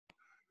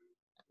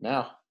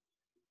Now,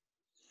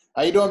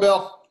 how you doing,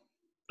 Bill?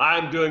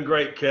 I'm doing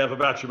great, Kev. How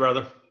about you,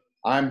 brother?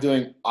 I'm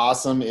doing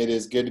awesome. It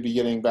is good to be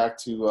getting back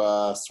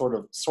to sort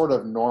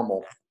of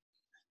normal.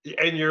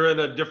 And you're in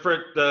a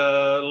different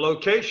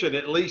location,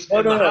 at least No,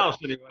 in no, the no. house,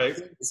 anyway.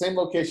 Same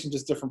location,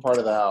 just different part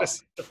of the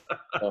house.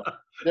 So,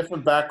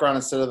 different background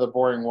instead of the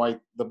boring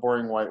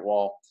white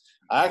wall.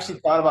 I actually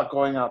thought about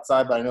going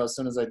outside, but I know as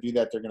soon as I do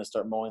that, they're going to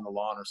start mowing the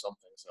lawn or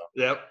something. So,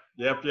 Yep.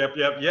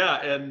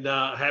 Yeah, and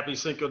happy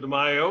Cinco de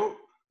Mayo.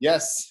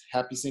 yes,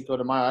 happy Cinco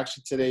de Mayo.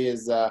 Actually, today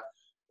is at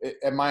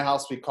my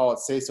house we call it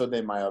Seso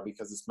de Mayo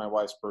because it's my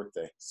wife's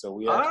birthday. So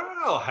we actually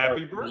Oh,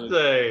 happy usually,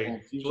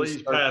 birthday. usually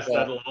Please start pass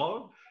that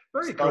along.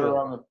 Very start cool.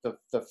 around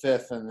the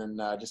fifth, and then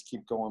just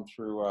keep going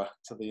through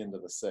to the end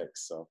of the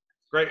sixth. So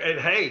Great. And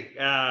hey,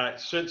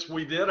 since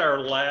we did our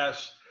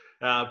last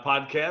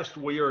podcast,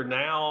 we are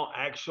now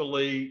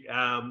actually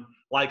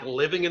like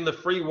living in the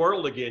free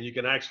world again. You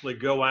can actually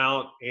go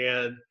out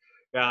and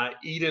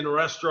eat in a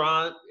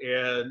restaurant,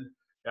 and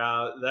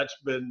that's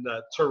been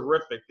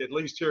terrific. At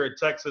least here in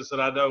Texas,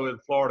 and I know in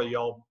Florida,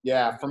 y'all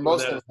yeah, are for doing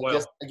most that of as I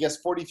guess well. I guess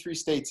 43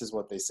 states is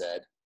what they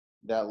said.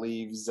 That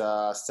leaves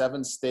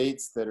 7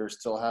 states that are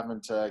still having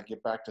to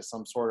get back to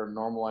some sort of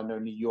normal. I know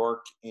New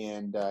York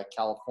and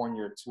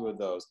California are 2 of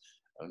those.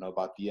 I don't know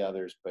about the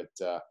others, but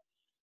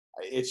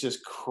it's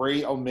just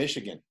crazy. Oh,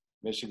 Michigan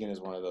is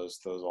one of those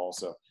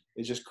also.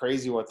 It's just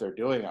crazy what they're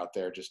doing out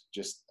there.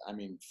 Just I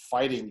mean,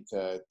 fighting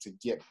to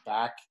get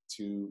back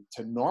to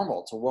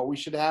normal, to what we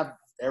should have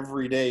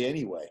every day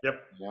anyway.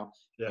 Yep. You know,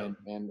 Yeah.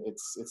 and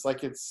it's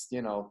like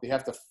they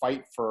have to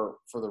fight for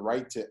the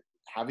right to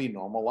have a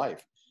normal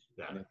life.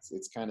 Yeah. And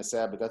it's kind of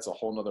sad, but that's a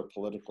whole nother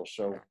political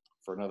show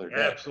for another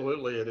day.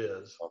 Absolutely, it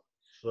is. So,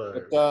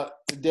 But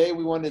today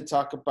we wanted to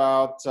talk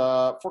about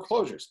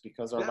foreclosures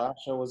because our yeah. last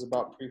show was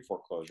about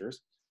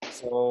pre-foreclosures.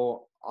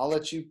 So I'll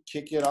let you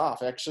kick it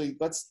off. Actually,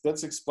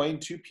 let's explain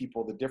to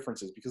people the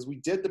differences because we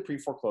did the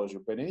pre-foreclosure,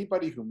 but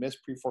anybody who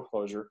missed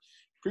pre-foreclosure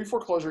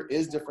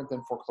is different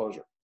than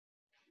foreclosure.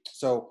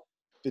 So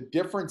the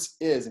difference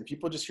is, and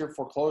people just hear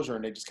foreclosure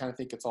and they just kind of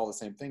think it's all the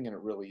same thing, and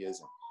it really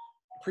isn't.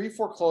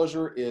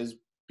 Pre-foreclosure is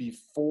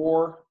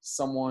before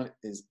someone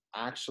is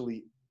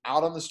actually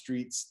out on the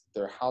streets,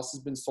 their house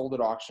has been sold at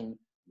auction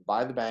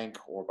by the bank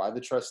or by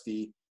the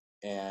trustee,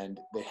 and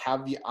they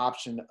have the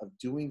option of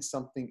doing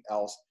something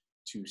else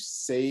to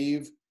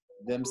save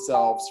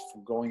themselves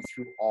from going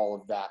through all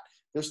of that.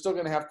 They're still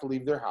going to have to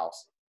leave their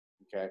house,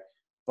 okay?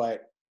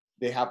 But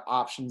they have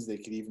options. They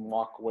could even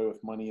walk away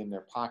with money in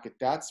their pocket.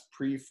 That's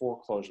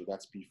pre-foreclosure.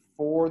 That's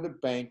before the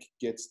bank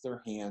gets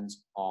their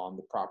hands on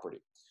the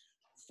property.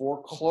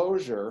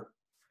 Foreclosure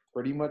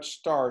pretty much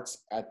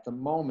starts at the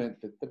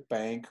moment that the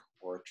bank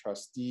or a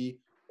trustee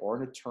or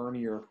an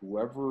attorney or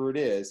whoever it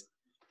is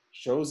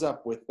shows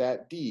up with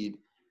that deed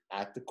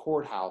at the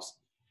courthouse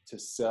to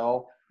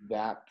sell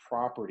that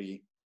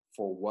property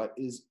for what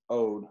is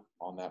owed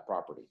on that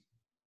property.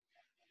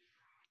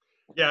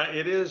 Yeah,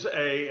 it is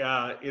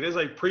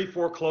a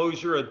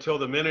pre-foreclosure until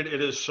the minute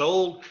it is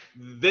sold,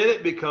 then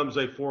it becomes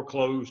a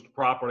foreclosed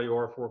property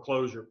or a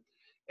foreclosure,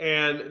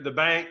 and the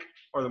bank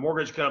or the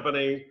mortgage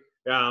company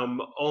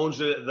owns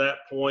it at that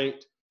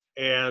point.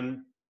 And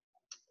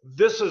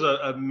this is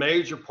a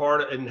major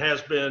part, and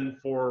has been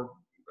for.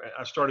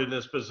 I started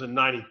this business in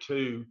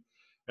 '92.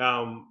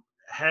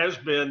 Has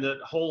been that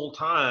whole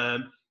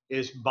time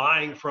is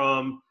buying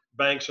from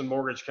banks and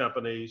mortgage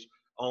companies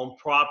on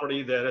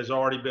property that has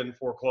already been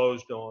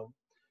foreclosed on.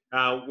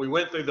 We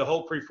went through the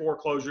whole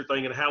pre-foreclosure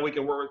thing and how we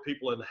can work with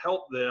people and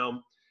help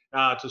them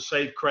to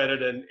save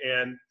credit and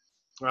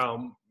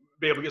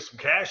be able to get some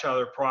cash out of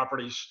their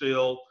properties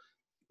still.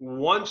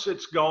 Once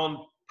it's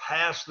gone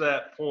past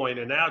that point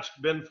and now it's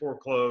been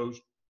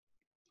foreclosed,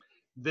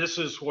 this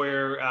is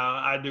where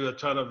I do a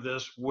ton of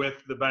this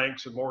with the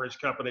banks and mortgage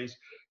companies.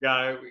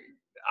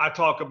 I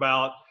talk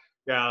about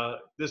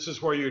this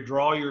is where you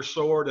draw your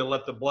sword and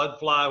let the blood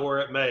fly where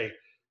it may.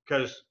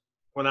 Because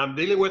when I'm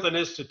dealing with an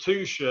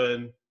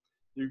institution,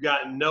 you've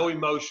got no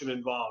emotion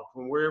involved.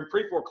 When we're in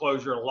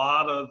pre-foreclosure, a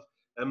lot of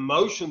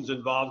emotions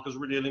involved because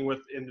we're dealing with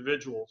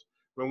individuals.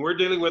 When we're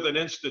dealing with an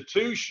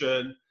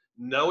institution,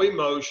 no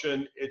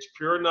emotion. It's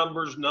pure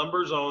numbers,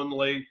 numbers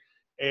only.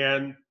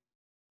 And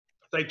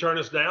if they turn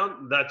us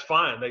down, that's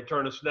fine. They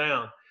turn us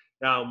down.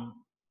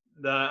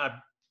 I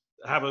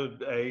have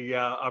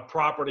a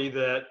property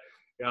that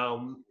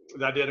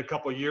that I did a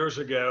couple of years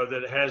ago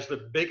that has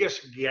the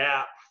biggest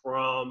gap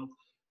from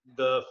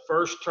the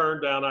first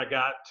turn down I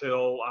got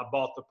till I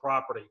bought the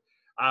property.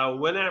 I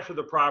went after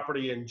the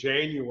property in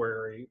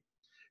January,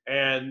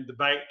 and the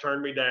bank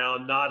turned me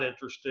down, not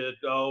interested.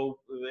 Oh,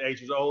 the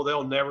agents, oh,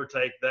 they'll never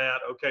take that.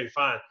 Okay,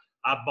 fine.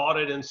 I bought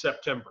it in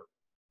September.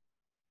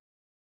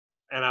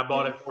 And I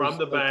bought it from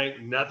the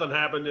bank. Nothing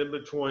happened in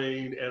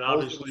between, and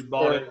obviously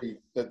bought it.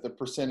 The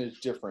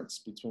percentage difference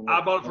between.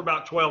 I bought it for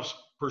about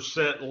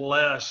 12%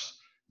 less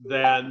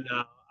than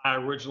I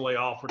originally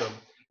offered them.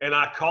 And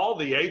I called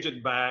the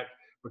agent back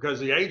because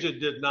the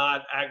agent did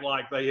not act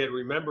like they had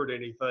remembered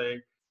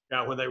anything.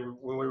 when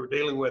we were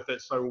dealing with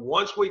it. So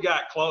once we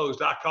got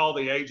closed, I called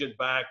the agent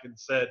back and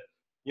said,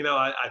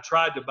 I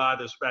tried to buy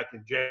this back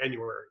in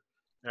January,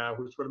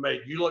 which would have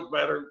made you look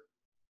better,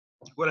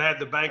 would have had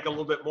the bank a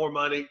little bit more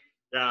money,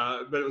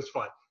 but it was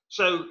fun.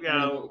 So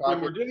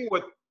when we're dealing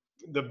with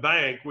the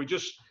bank,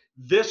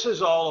 this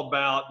is all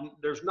about,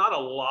 there's not a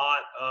lot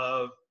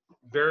of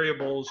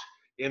variables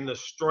in the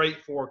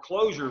straight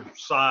foreclosure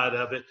side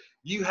of it.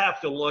 You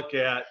have to look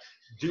at,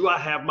 do I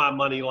have my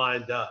money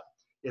lined up?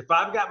 If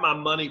I've got my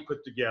money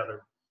put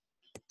together,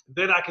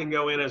 then I can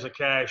go in as a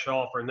cash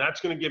offer, and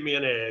that's going to give me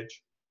an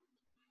edge.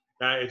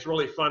 It's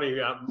really funny.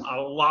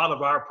 A lot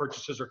of our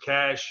purchases are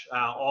cash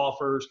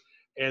offers,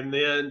 and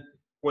then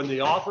when the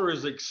offer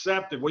is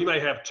accepted, we may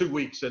have 2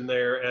 weeks in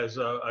there as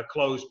a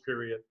close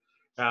period.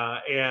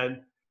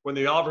 And when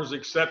the offer is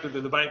accepted,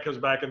 then the bank comes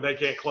back and they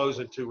can't close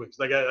in 2 weeks.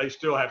 They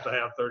still have to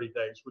have 30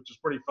 days, which is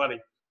pretty funny.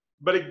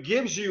 But it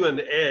gives you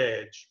an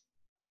edge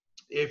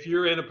if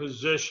you're in a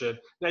position.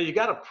 Now you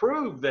got to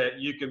prove that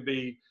you can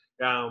be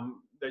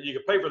that you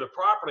can pay for the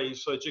property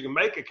so that you can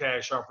make a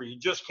cash offer. You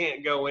just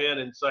can't go in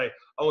and say,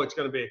 oh, it's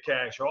going to be a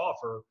cash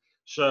offer.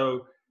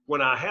 So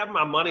when I have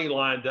my money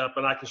lined up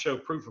and I can show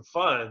proof of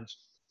funds,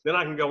 then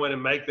I can go in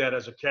and make that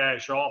as a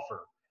cash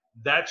offer.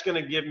 That's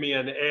going to give me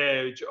an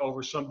edge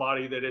over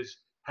somebody that is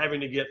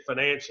having to get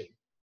financing.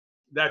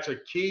 That's a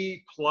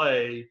key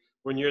play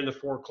when you're in the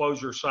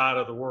foreclosure side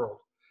of the world.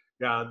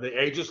 The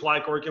agents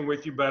like working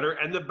with you better,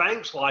 and the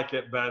banks like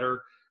it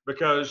better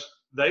because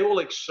they will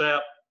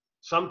accept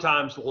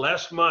sometimes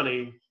less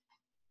money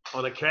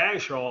on a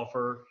cash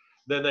offer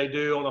than they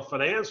do on a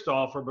financed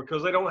offer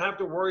because they don't have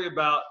to worry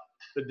about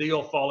the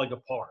deal falling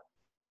apart.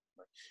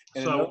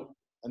 And so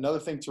another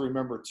thing to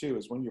remember too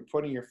is when you're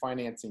putting your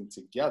financing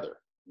together,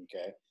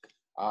 okay,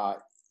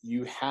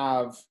 you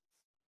have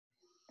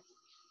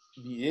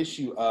the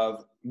issue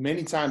of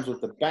many times with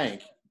the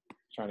bank,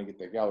 trying to get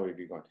the gallery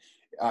view going.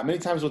 Many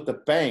times with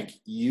the bank,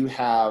 you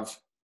have,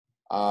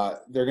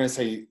 they're going to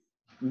say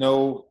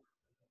no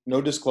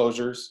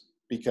disclosures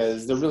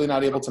because they're really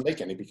not able to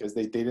make any because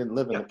they didn't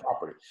live in the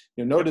property.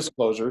 No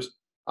disclosures,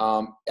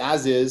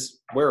 as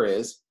is, where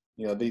is,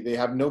 they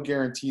have no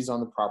guarantees on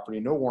the property,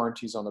 no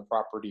warranties on the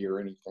property or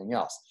anything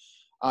else.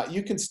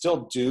 You can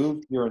still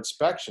do your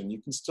inspection.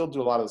 You can still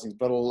do a lot of those things,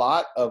 but a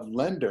lot of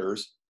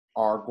lenders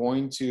are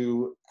going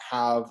to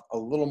have a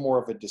little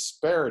more of a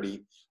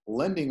disparity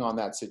lending on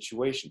that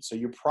situation. So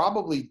you're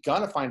probably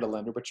going to find a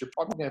lender, but you're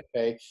probably going to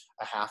pay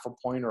a half a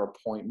point or a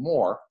point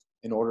more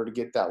in order to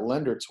get that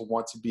lender to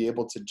want to be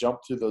able to jump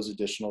through those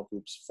additional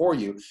hoops for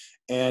you.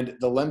 And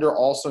the lender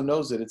also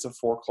knows that it's a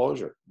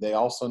foreclosure. They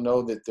also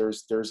know that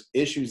there's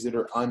issues that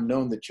are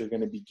unknown that you're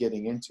going to be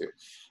getting into.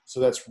 So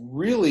that's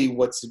really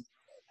what's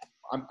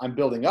I'm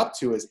building up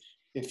to is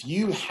if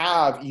you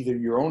have either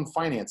your own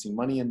financing,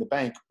 money in the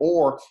bank,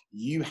 or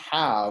you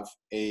have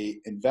a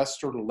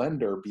investor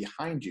lender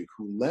behind you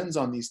who lends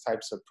on these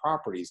types of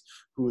properties,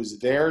 who is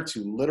there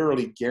to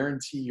literally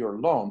guarantee your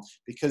loan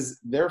because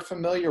they're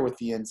familiar with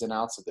the ins and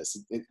outs of this.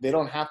 They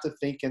don't have to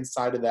think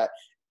inside of that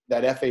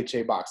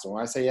FHA box. And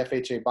when I say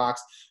FHA box,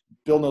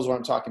 Bill knows what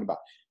I'm talking about.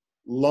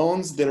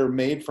 Loans that are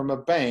made from a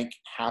bank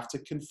have to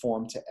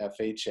conform to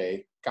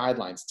FHA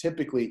guidelines,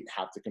 typically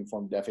have to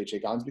conform to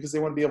FHA guidelines because they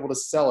want to be able to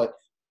sell it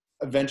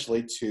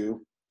eventually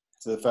to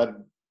the Fed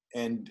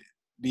and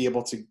be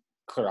able to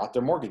clear out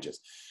their mortgages.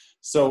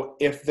 So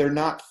if they're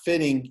not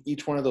fitting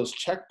each one of those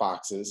check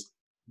boxes,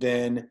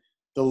 then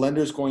the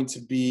lender is going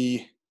to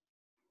be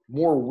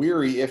more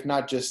weary, if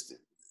not just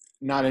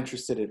not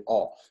interested at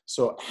all.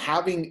 So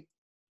having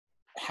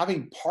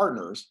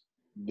partners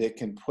that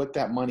can put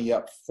that money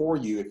up for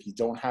you if you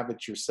don't have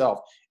it yourself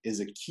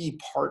is a key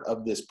part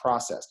of this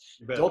process.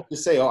 Don't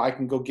just say, oh, I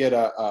can go get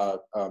a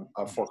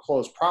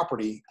foreclosed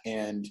property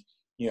and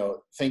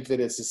think that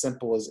it's as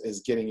simple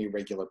as getting a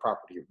regular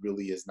property. It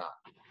really is not.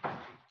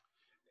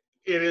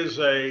 It is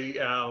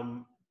a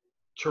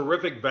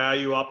terrific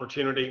value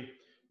opportunity.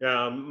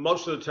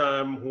 Most of the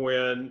time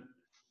when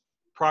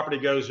property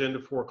goes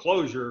into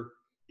foreclosure,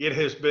 it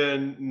has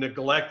been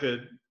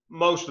neglected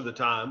most of the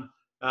time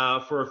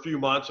for a few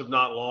months, if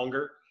not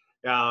longer.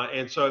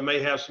 And so it may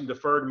have some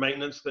deferred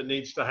maintenance that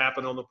needs to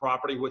happen on the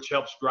property, which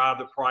helps drive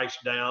the price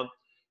down.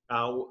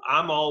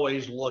 I'm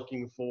always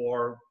looking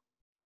for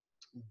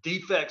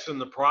defects in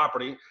the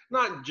property,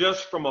 not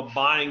just from a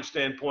buying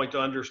standpoint to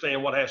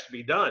understand what has to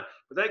be done,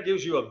 but that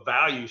gives you a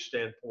value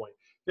standpoint.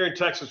 Here in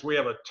Texas, we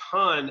have a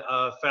ton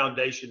of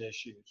foundation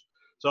issues.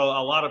 So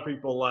a lot of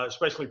people,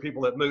 especially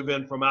people that move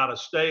in from out of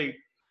state,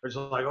 are just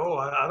like,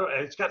 oh,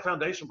 it's got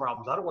foundation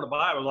problems. I don't want to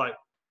buy it. I was like,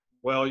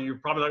 well, you're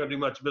probably not going to do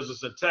much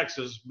business in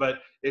Texas, but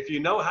if you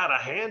know how to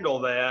handle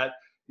that,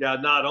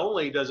 not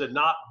only does it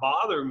not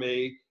bother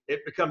me,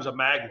 it becomes a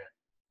magnet.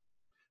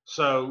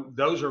 So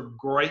those are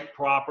great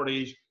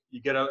properties.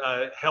 You get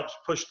helps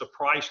push the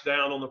price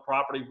down on the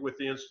property with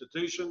the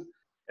institution.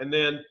 And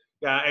then,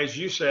 as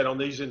you said, on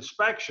these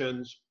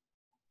inspections,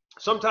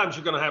 sometimes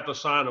you're going to have to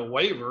sign a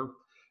waiver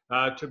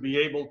to be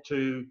able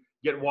to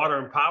get water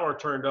and power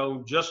turned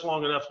on just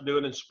long enough to do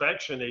an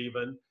inspection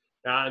even.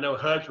 Now, I know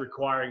HUD's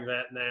requiring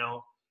that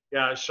now.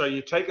 Yeah, so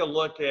you take a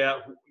look at,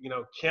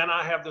 can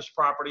I have this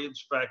property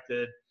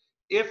inspected?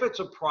 If it's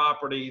a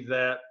property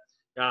that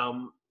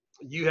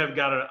you have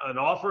got an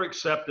offer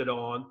accepted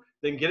on,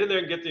 then get in there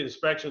and get the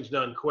inspections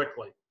done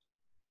quickly.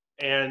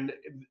 And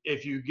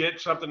if you get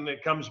something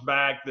that comes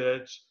back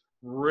that's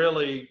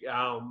really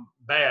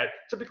bad,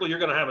 typically you're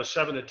going to have a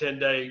 7 to 10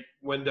 day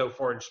window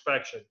for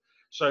inspection.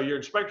 So your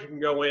inspector can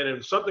go in, and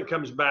if something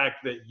comes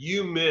back that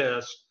you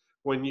missed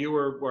when you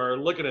were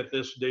looking at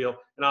this deal,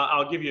 and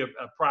I'll give you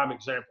a prime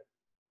example.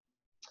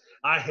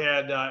 I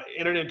had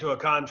entered into a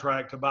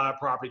contract to buy a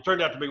property. It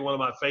turned out to be one of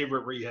my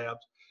favorite rehabs.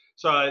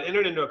 So I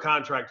entered into a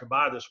contract to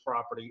buy this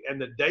property,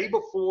 and the day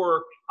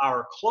before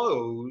our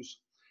close,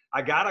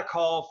 I got a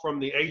call from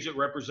the agent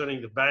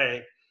representing the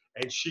bank,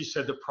 and she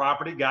said the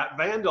property got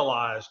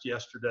vandalized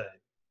yesterday.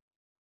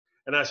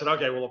 And I said,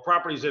 okay, well, the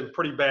property's in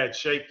pretty bad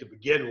shape to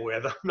begin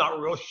with. I'm not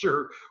real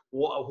sure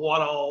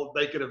what all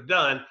they could have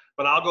done,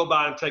 but I'll go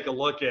by and take a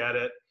look at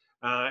it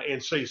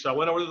and see. So I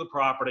went over to the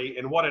property,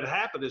 and what had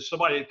happened is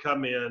somebody had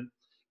come in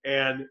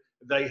and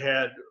they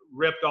had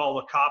ripped all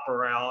the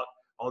copper out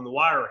on the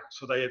wiring.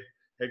 So they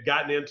had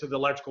gotten into the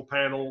electrical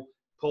panel,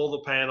 pulled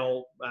the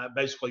panel,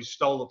 basically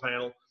stole the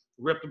panel,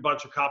 ripped a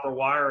bunch of copper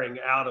wiring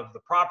out of the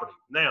property.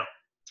 Now,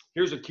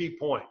 here's a key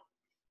point.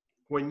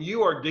 When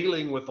you are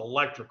dealing with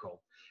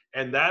electrical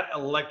and that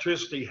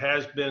electricity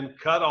has been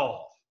cut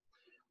off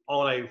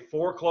on a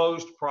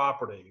foreclosed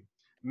property,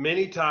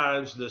 many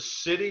times the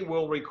city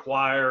will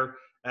require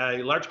an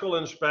electrical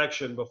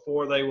inspection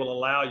before they will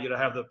allow you to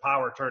have the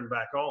power turned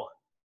back on.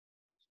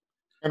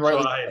 And So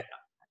rightly,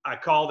 I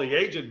called the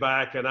agent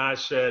back and I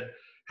said,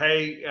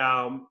 hey,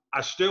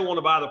 I still want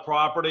to buy the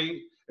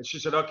property. And she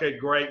said, okay,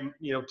 great.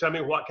 Tell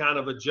me what kind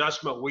of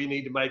adjustment we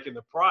need to make in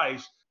the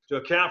price to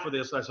account for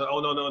this. And I said, oh,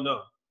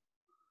 no.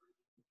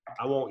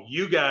 I want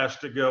you guys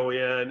to go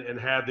in and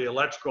have the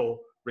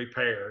electrical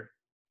repaired.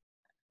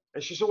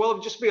 And she said, well,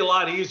 it'd just be a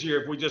lot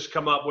easier if we just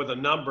come up with a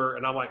number.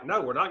 And I'm like,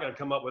 no, we're not going to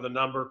come up with a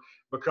number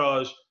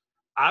because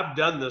I've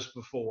done this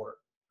before.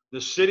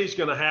 The city's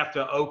going to have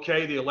to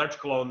okay the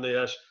electrical on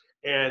this.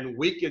 And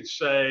we could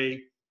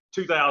say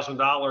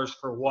 $2,000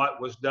 for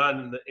what was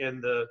done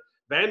in the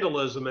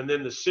vandalism. And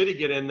then the city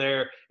get in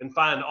there and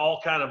find all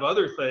kind of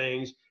other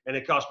things. And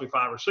it cost me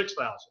 $5,000 or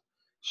 $6,000.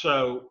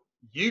 So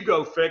you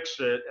go fix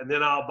it, and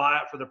then I'll buy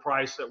it for the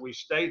price that we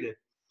stated.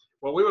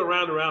 Well, we went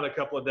around a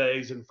couple of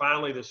days, and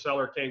finally the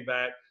seller came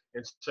back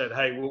and said,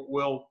 hey,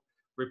 we'll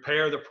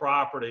repair the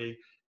property.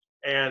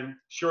 And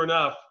sure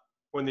enough,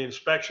 when the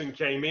inspection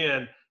came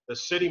in, the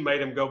city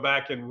made them go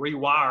back and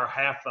rewire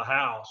half the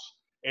house,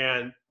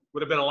 and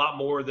would have been a lot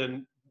more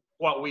than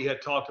what we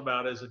had talked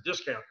about as a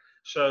discount.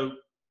 So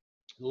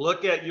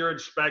look at your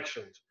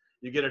inspections.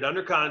 You get it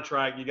under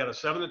contract. You got a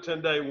 7 to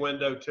 10 day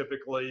window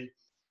typically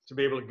to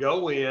be able to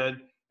go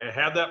in and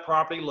have that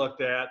property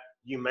looked at.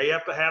 You may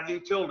have to have the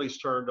utilities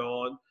turned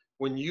on.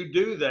 When you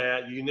do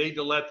that, you need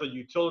to let the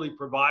utility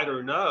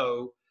provider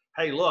know,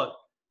 hey, look,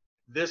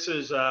 this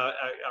is a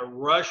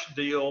rush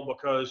deal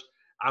because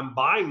I'm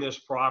buying this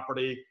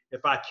property.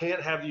 If I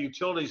can't have the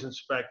utilities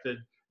inspected,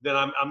 then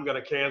I'm going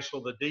to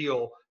cancel the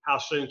deal. How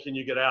soon can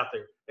you get out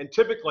there? And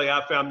typically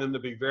I found them to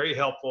be very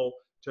helpful,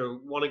 to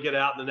want to get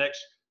out in the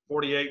next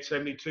 48,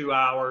 72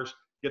 hours,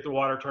 get the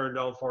water turned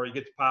on for you,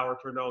 get the power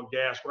turned on,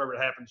 gas, whatever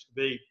it happens to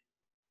be,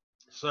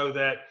 so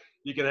that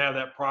you can have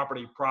that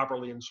property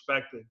properly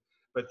inspected.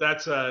 But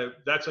that's a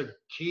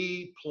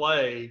key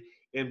play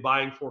in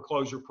buying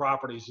foreclosure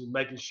properties, and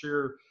making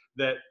sure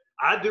that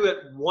I do it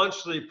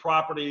once the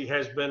property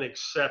has been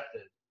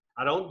accepted.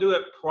 I don't do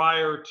it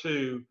prior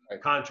to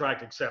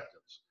contract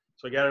acceptance.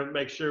 So you got to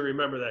make sure you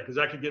remember that, because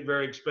that could get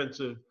very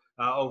expensive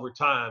over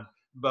time.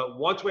 But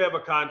once we have a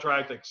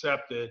contract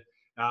accepted,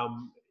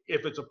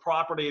 if it's a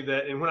property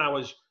that, and when I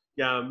was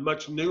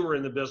much newer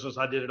in the business,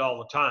 I did it all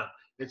the time.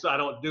 I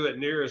don't do it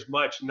near as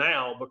much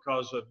now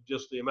because of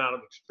just the amount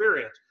of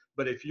experience.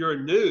 But if you're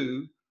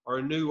new or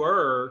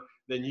newer,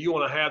 then you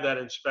want to have that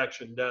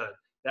inspection done.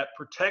 That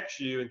protects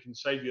you and can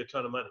save you a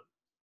ton of money.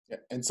 Yeah.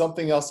 And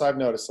something else I've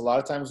noticed, a lot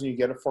of times when you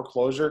get a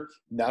foreclosure,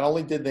 not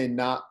only did they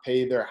not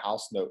pay their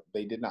house note,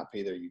 they did not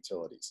pay their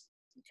utilities.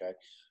 Okay.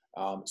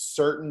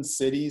 Certain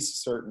cities,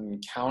 certain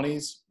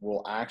counties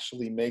will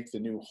actually make the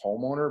new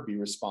homeowner be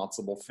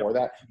responsible for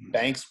that.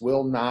 Banks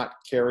will not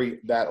carry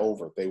that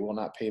over. They will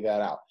not pay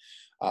that out.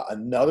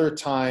 Another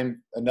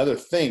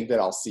thing that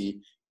I'll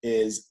see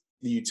is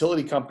the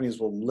utility companies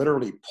will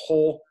literally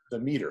pull the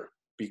meter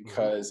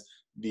because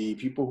the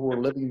people who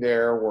were living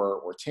there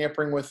were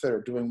tampering with it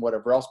or doing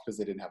whatever else because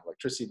they didn't have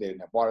electricity, they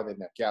didn't have water, they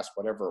didn't have gas,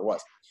 whatever it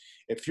was.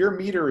 If your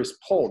meter is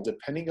pulled,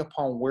 depending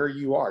upon where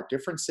you are,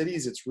 different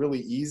cities, it's really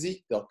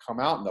easy. They'll come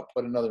out and they'll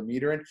put another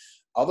meter in.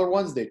 Other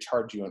ones, they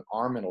charge you an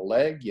arm and a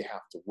leg. You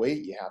have to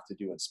wait. You have to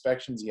do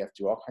inspections. You have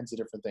to do all kinds of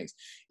different things.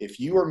 If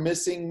you are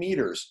missing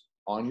meters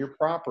on your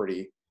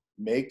property,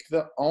 make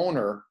the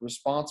owner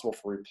responsible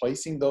for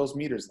replacing those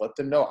meters. Let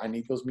them know, I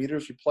need those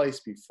meters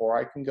replaced before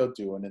I can go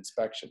do an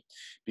inspection,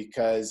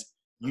 because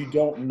you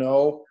don't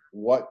know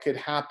what could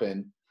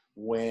happen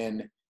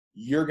when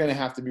you're going to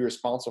have to be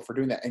responsible for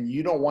doing that. And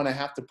you don't want to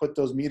have to put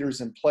those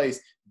meters in place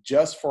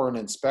just for an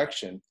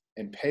inspection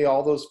and pay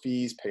all those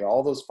fees, pay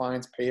all those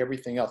fines, pay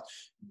everything else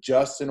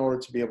just in order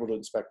to be able to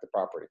inspect the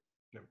property.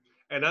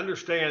 And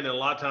understand that a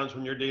lot of times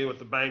when you're dealing with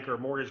the bank or a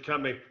mortgage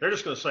company, they're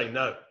just going to say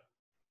no.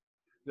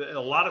 A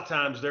lot of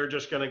times they're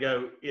just going to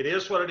go, it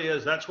is what it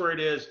is. That's where it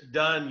is.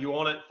 Done. You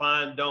want it?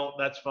 Fine. Don't.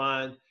 That's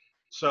fine.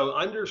 So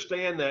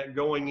understand that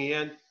going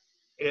in,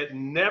 it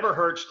never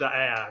hurts to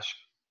ask.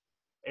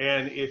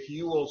 And if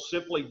you will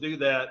simply do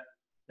that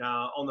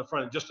on the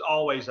front, just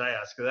always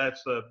ask.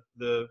 That's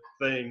the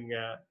thing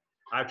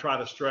I try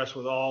to stress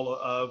with all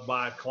of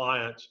my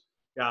clients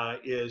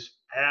is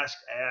ask,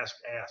 ask,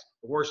 ask.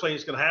 The worst thing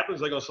that's going to happen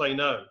is they're going to say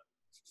no.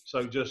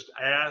 So just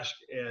ask,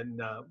 and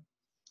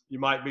you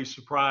might be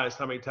surprised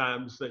how many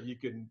times that you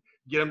can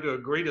get them to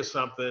agree to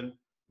something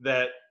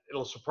that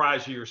it'll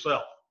surprise you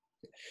yourself.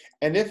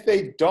 And if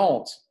they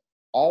don't,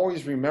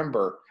 always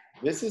remember,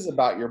 this is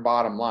about your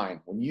bottom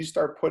line. When you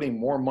start putting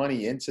more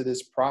money into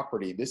this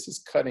property, this is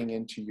cutting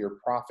into your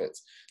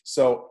profits.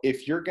 So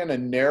if you're going to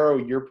narrow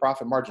your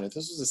profit margin, if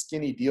this was a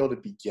skinny deal to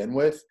begin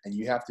with, and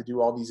you have to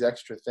do all these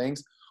extra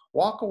things,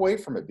 walk away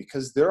from it,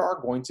 because there are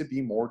going to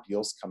be more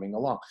deals coming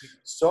along.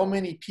 So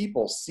many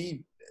people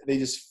they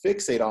just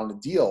fixate on the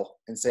deal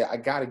and say, I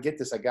got to get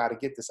this, I got to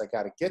get this, I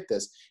got to get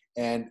this.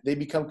 And they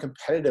become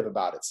competitive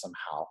about it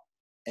somehow.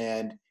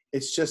 And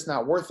it's just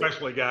not worth it.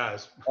 Especially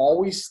guys.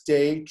 Always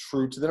stay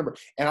true to the number.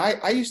 And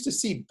I used to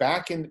see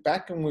back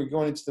when we were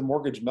going into the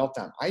mortgage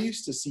meltdown, I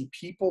used to see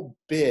people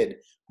bid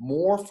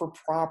more for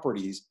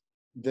properties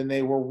than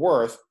they were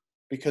worth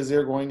because they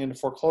were going into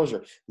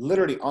foreclosure.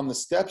 Literally on the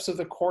steps of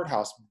the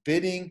courthouse,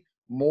 bidding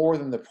more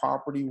than the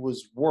property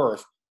was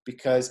worth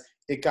because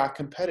it got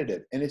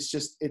competitive. And it's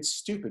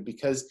stupid,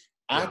 because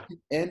at the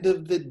end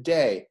of the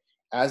day,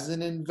 as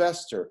an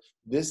investor,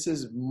 this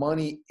is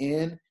money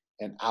in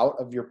and out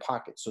of your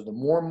pocket. So the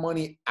more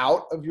money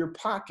out of your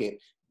pocket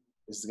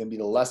is going to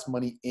be the less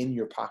money in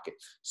your pocket.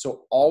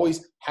 So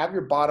always have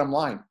your bottom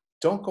line.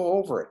 Don't go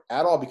over it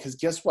at all, because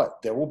guess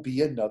what? There will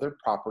be another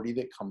property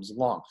that comes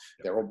along.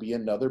 There will be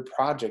another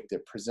project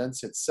that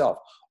presents itself.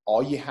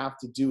 All you have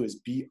to do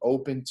is be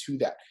open to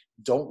that.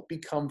 Don't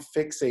become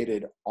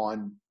fixated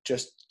on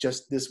just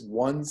this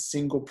one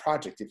single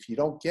project. If you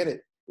don't get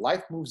it,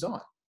 life moves on.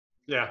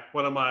 Yeah,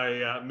 one of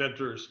my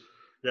mentors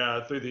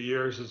through the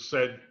years has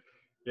said,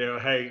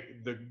 hey,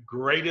 the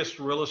greatest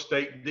real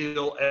estate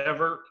deal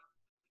ever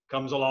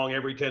comes along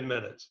every 10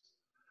 minutes.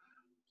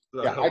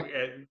 So,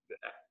 yeah,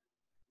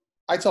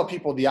 I tell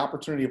people the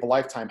opportunity of a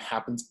lifetime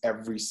happens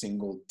every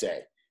single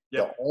day.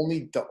 Yep.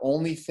 The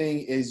only thing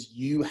is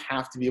you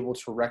have to be able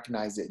to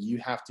recognize it. You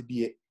have to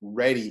be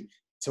ready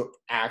to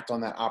act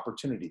on that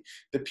opportunity.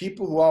 The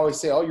people who always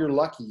say, oh, you're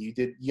lucky you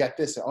got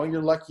this. Oh,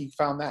 you're lucky you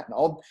found that. And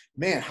oh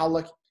man, how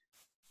lucky.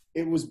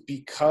 It was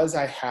because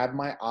I had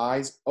my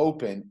eyes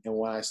open, and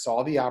when I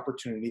saw the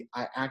opportunity,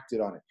 I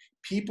acted on it.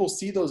 People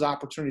see those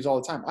opportunities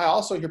all the time. I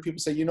also hear people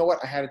say, you know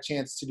what, I had a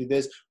chance to do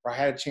this, or I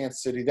had a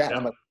chance to do that. Yeah.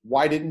 I'm like,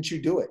 why didn't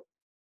you do it?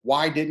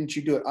 Why didn't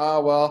you do it? Oh,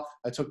 well,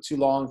 I took too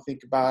long to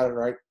think about it,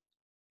 right?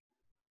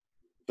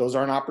 Those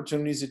aren't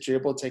opportunities that you're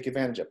able to take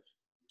advantage of.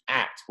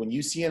 Act. When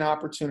you see an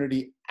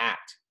opportunity,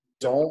 act.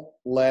 Don't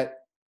let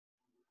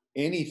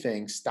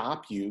anything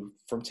stop you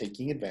from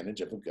taking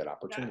advantage of a good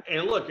opportunity.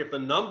 And look, if the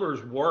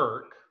numbers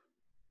work,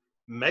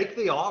 make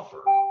the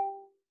offer.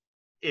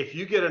 If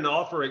you get an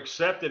offer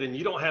accepted and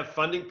you don't have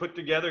funding put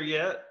together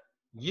yet,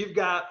 you've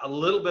got a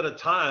little bit of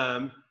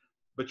time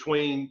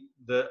between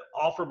the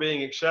offer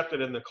being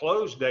accepted and the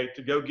close date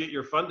to go get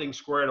your funding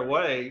squared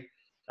away.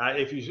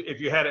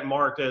 If you had it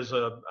marked as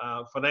a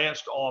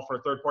financed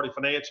offer, third-party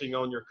financing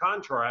on your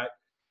contract,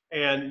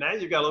 and now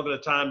you've got a little bit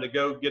of time to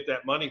go get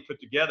that money put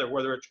together,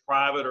 whether it's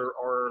private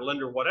or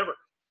lender, whatever.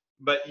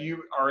 But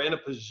you are in a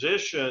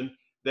position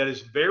that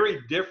is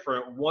very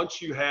different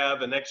once you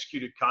have an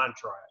executed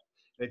contract.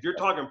 And if you're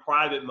talking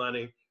private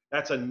money,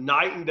 that's a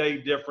night and day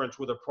difference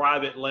with a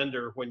private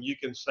lender when you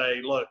can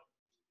say, look,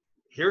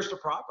 here's the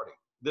property.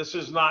 This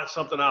is not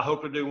something I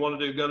hope to do, want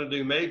to do, going to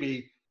do,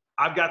 maybe.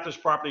 I've got this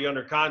property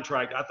under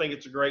contract. I think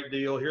it's a great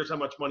deal. Here's how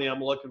much money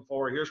I'm looking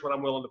for. Here's what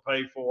I'm willing to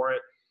pay for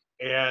it.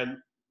 And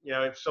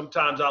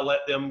sometimes I let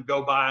them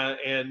go by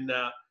and,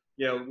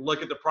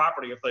 look at the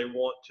property if they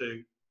want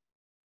to.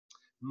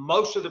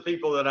 Most of the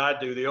people that I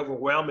do, the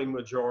overwhelming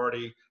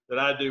majority that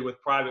I do with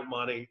private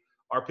money,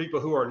 are people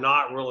who are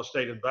not real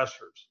estate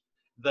investors.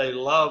 They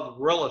love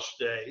real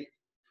estate.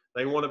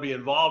 They want to be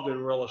involved in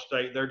real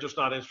estate. They're just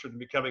not interested in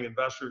becoming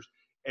investors.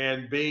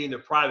 And being a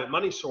private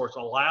money source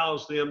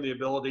allows them the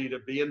ability to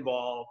be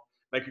involved,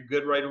 make a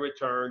good rate of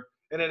return,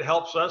 and it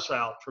helps us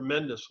out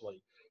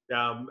tremendously.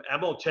 I'm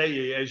going to tell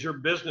you, as your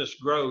business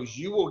grows,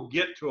 you will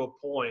get to a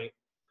point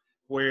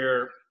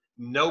where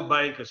no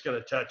bank is going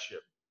to touch you.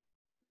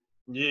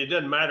 It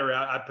doesn't matter.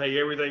 I pay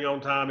everything on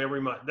time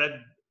every month. That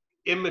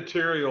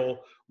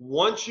immaterial.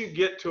 Once you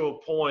get to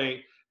a point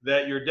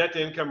that your debt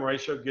to income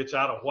ratio gets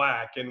out of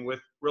whack, and with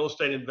real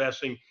estate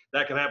investing,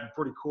 that can happen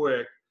pretty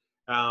quick.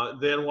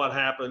 Then what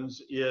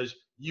happens is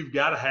you've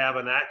got to have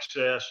an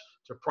access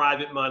to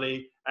private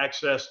money,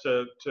 access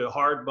to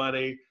hard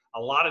money, a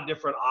lot of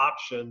different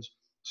options.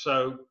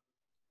 So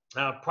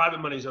private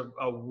money is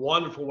a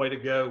wonderful way to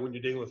go when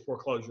you're dealing with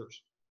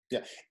foreclosures.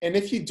 Yeah. And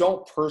if you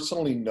don't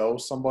personally know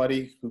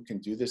somebody who can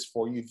do this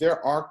for you,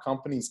 there are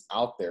companies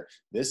out there.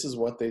 This is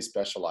what they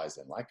specialize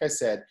in. Like I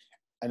said,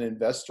 an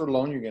investor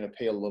loan, you're going to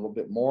pay a little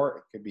bit more.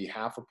 It could be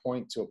half a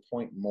point to a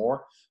point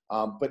more.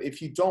 But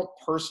if you don't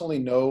personally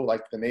know,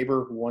 like the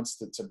neighbor who wants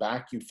to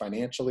back you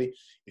financially,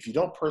 if you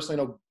don't personally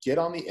know, get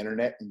on the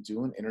internet and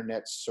do an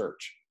internet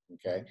search.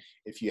 Okay.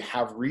 If you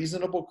have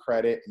reasonable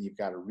credit and you've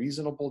got a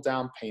reasonable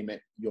down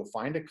payment, you'll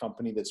find a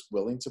company that's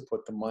willing to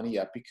put the money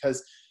up,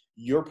 because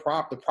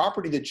the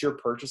property that you're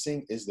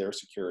purchasing is their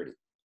security.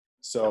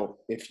 So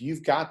if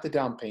you've got the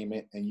down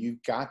payment and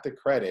you've got the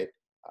credit,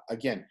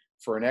 again,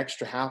 for an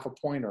extra half a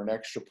point or an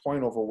extra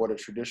point over what a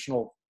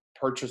traditional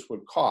purchase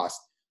would cost,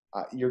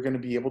 you're going to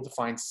be able to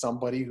find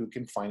somebody who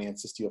can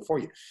finance this deal for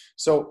you.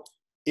 So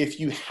if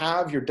you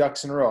have your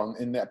ducks in a row,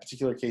 in that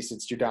particular case,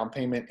 it's your down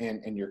payment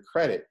and your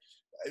credit,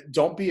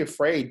 don't be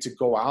afraid to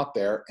go out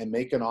there and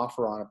make an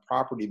offer on a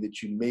property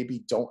that you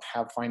maybe don't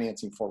have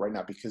financing for right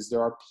now, because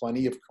there are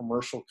plenty of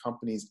commercial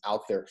companies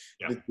out there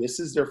that this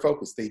is their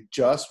focus. They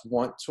just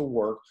want to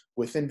work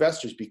with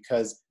investors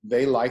because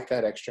they like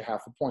that extra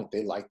half a point.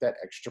 They like that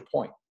extra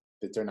point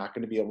that they're not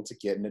going to be able to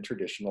get in a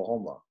traditional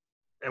home loan.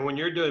 And when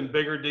you're doing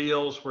bigger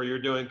deals where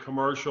you're doing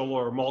commercial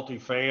or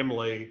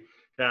multifamily,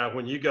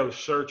 when you go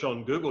search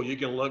on Google, you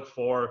can look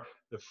for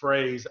the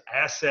phrase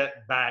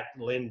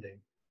asset-backed lending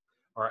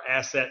or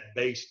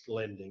asset-based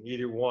lending,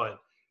 either one.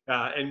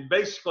 And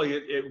basically,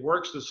 it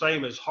works the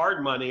same as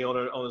hard money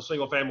on a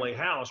single-family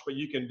house, but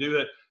you can do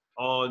it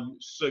on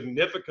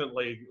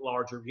significantly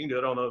larger. You can do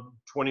it on a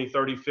 $20,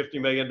 $30,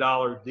 $50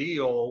 million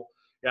deal.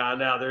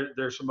 Now,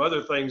 there's some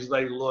other things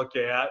they look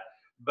at,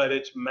 but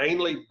it's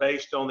mainly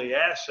based on the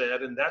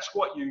asset, and that's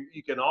what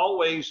you can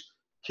always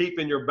keep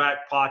in your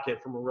back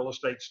pocket from a real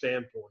estate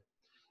standpoint.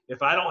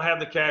 If I don't have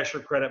the cash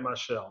or credit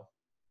myself,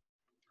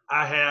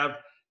 I have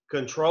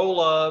control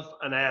of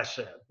an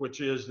asset, which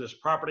is this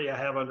property I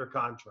have under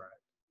contract.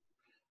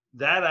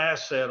 That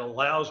asset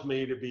allows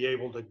me to be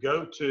able to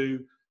go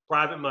to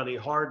private money,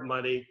 hard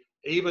money,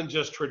 even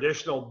just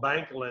traditional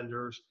bank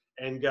lenders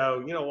and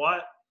go, you know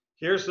what,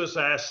 here's this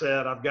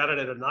asset. I've got it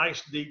at a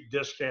nice deep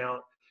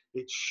discount.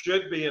 It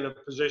should be in a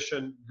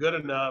position good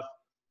enough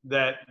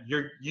that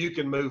you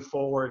can move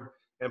forward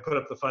and put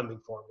up the funding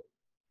for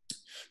me.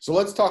 So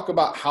let's talk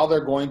about how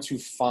they're going to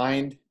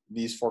find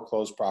these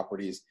foreclosed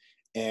properties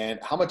and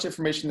how much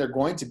information they're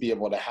going to be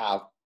able to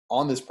have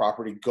on this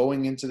property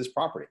going into this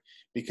property.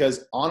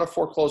 Because on a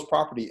foreclosed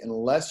property,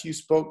 unless you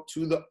spoke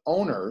to the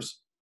owners,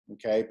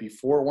 okay,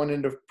 before it went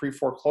into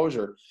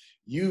pre-foreclosure,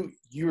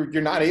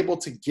 you're not able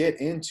to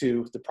get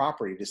into the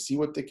property to see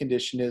what the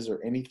condition is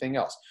or anything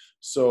else.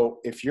 So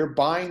if you're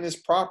buying this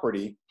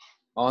property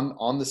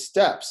on the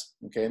steps,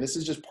 okay, and this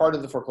is just part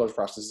of the foreclosure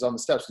process, is on the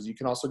steps, because you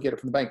can also get it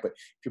from the bank, but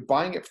if you're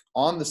buying it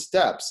on the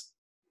steps,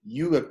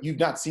 you've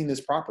not seen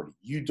this property.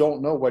 You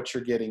don't know what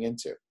you're getting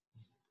into.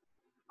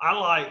 I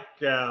like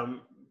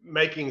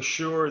making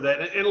sure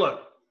that, and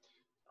look,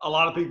 a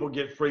lot of people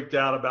get freaked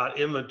out about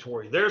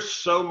inventory. There's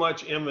so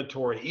much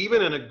inventory,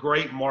 even in a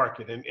great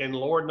market. And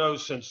Lord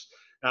knows since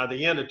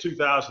the end of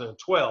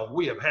 2012,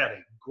 we have had a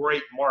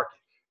great market.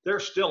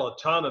 There's still a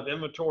ton of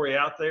inventory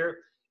out there.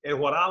 And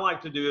what I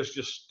like to do is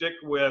just stick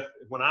with,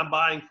 when I'm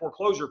buying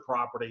foreclosure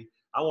property,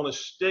 I want to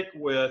stick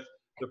with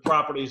the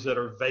properties that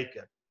are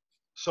vacant,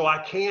 so I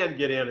can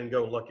get in and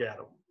go look at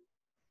them.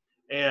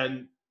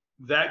 And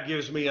that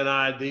gives me an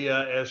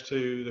idea as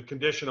to the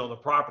condition on the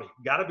property.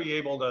 Got to be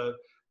able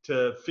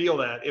to feel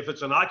that. If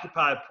it's an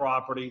occupied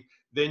property,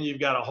 then you've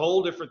got a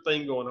whole different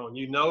thing going on.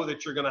 You know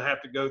that you're going to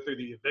have to go through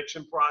the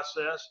eviction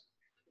process.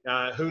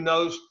 Who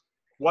knows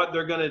what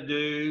they're going to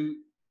do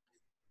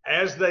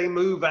as they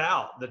move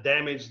out, the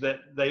damage that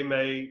they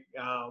may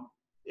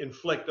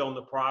inflict on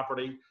the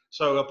property.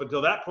 So up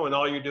until that point,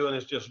 all you're doing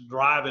is just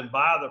driving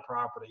by the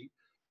property.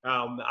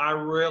 I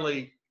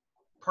really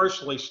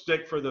personally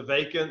stick for the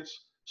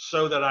vacants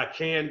so that I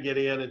can get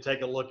in and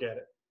take a look at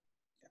it.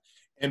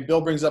 And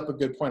Bill brings up a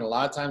good point. A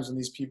lot of times when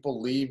these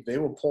people leave, they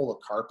will pull the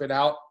carpet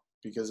out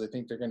because they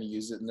think they're going to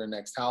use it in their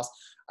next house.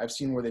 I've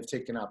seen where they've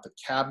taken out the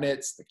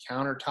cabinets, the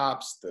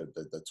countertops,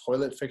 the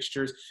toilet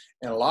fixtures.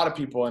 And a lot of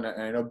people, and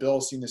I know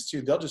Bill's seen this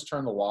too, they'll just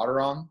turn the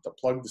water on, they'll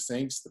plug the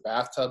sinks, the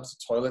bathtubs,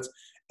 the toilets,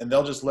 and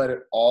they'll just let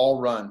it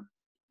all run.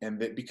 And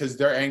because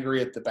they're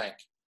angry at the bank.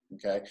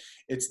 Okay.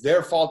 It's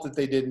their fault that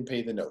they didn't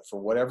pay the note for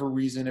whatever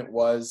reason it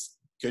was.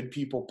 Good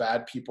people,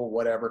 bad people,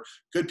 whatever.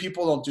 Good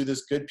people don't do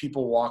this. Good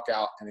people walk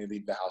out and they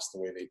leave the house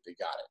the way they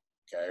got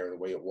it, okay, or the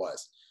way it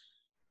was.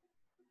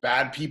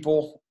 Bad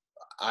people,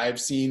 I've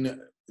seen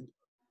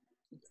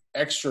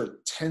extra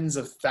tens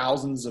of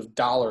thousands of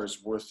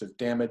dollars worth of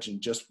damage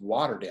and just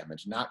water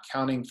damage, not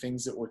counting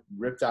things that were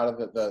ripped out of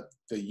the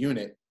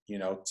unit, you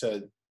know,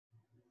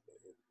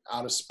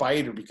 out of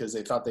spite or because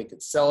they thought they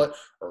could sell it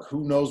or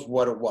who knows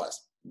what it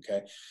was.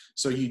 Okay.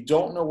 So you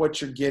don't know what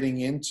you're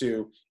getting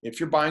into if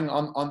you're buying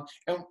and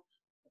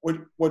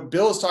what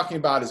Bill is talking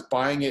about is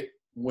buying it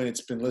when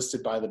it's been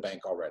listed by the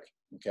bank already.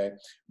 Okay.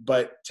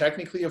 But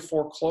technically a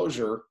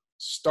foreclosure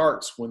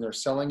starts when they're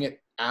selling it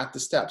at the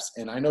steps.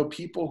 And I know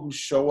people who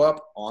show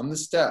up on the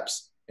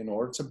steps in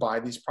order to buy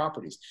these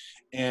properties,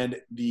 and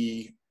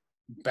the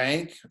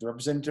bank, the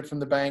representative from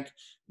the bank,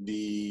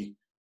 the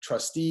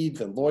trustee,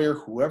 the lawyer,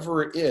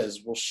 whoever it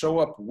is, will show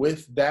up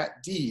with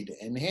that deed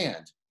in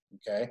hand,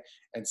 okay,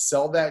 and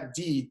sell that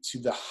deed to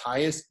the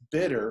highest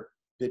bidder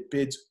that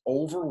bids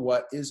over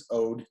what is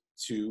owed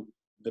to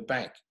the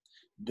bank.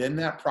 Then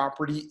that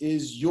property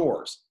is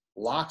yours,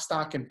 lock,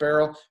 stock, and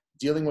barrel,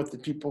 dealing with the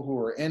people who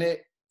are in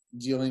it,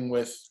 dealing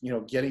with,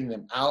 getting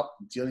them out,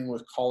 dealing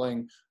with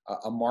calling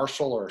a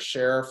marshal or a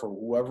sheriff or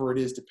whoever it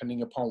is,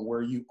 depending upon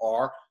where you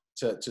are,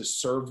 to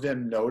serve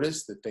them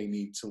notice that they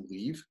need to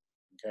leave.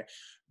 Okay,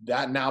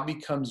 that now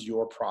becomes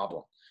your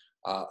problem.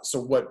 So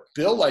what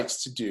Bill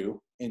likes to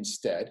do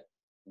instead,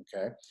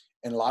 okay,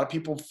 and a lot of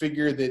people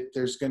figure that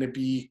there's going to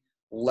be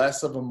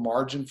less of a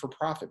margin for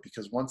profit,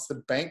 because once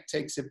the bank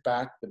takes it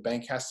back, the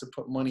bank has to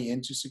put money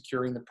into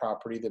securing the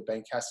property. The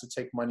bank has to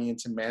take money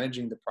into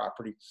managing the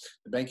property.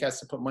 The bank has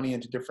to put money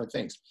into different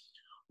things.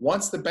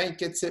 Once the bank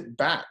gets it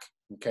back,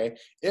 okay,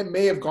 it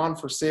may have gone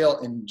for sale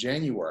in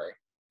January.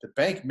 The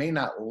bank may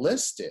not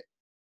list it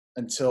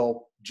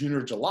until June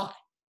or July,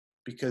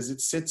 because it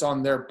sits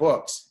on their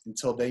books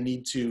until they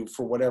need to,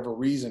 for whatever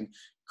reason,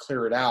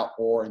 clear it out,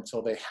 or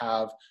until they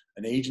have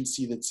an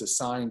agency that's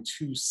assigned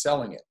to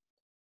selling it.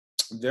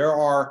 There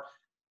are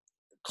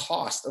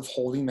costs of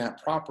holding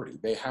that property.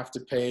 They have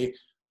to pay,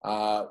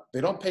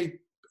 they don't pay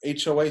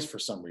HOAs for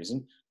some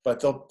reason,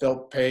 but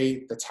they'll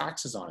pay the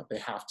taxes on it. They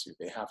have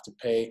to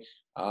pay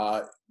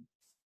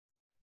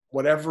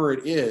whatever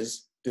it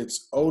is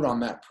that's owed on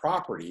that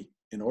property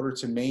in order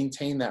to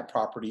maintain that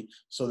property,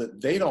 so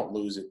that they don't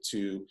lose it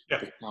to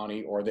the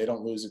county, or they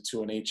don't lose it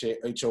to an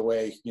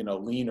HOA,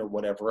 lien or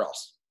whatever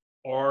else.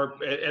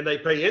 And they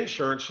pay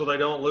insurance so they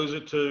don't lose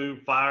it to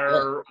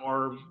fire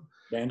or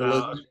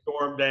vandalism,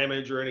 storm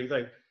damage or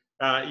anything.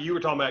 You were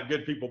talking about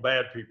good people,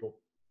 bad people.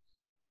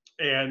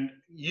 And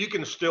you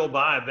can still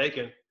buy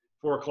vacant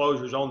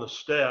foreclosures on the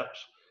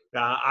steps.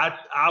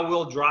 I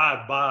will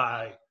drive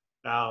by.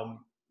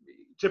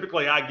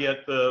 Typically, I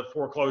get the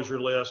foreclosure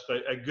list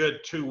a good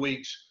 2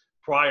 weeks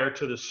prior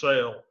to the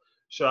sale.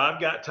 So I've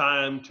got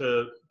time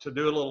to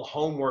do a little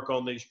homework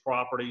on these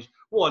properties.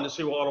 One, to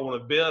see what I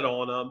want to bid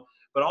on them,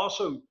 but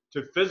also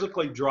to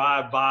physically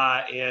drive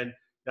by, and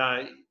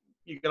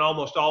you can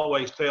almost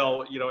always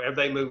tell, have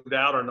they moved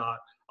out or not.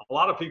 A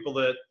lot of people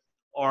that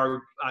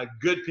are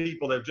good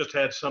people that have just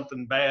had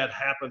something bad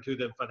happen to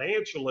them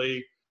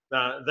financially,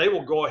 they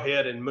will go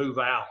ahead and move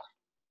out.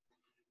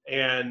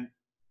 And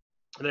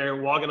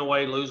they're walking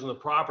away losing the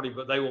property,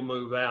 but they will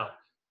move out.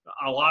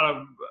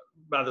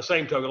 By the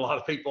same token, a lot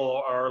of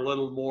people are a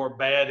little more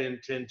bad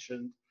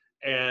intentioned,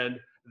 and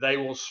they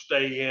will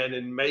stay in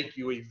and make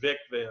you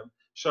evict them.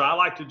 So I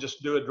like to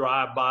just do a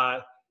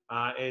drive-by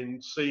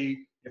and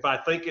see if I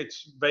think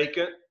it's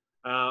vacant.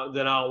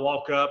 Then I'll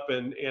walk up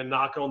and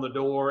knock on the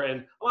door.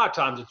 And a lot of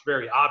times it's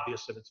very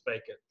obvious that it's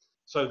vacant.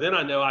 So then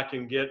I know I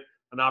can get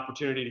an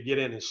opportunity to get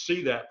in and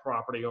see that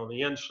property on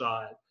the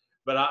inside.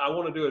 But I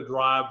want to do a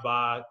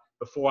drive-by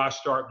before I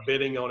start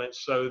bidding on it,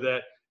 so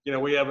that,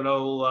 we have an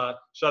old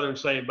Southern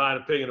saying,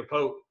 buying a pig in a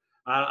poke.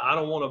 I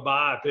don't want to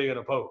buy a pig in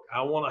a poke.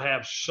 I want to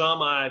have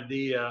some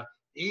idea,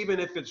 even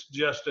if it's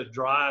just a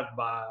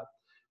drive-by,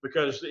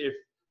 because if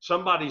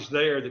somebody's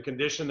there, the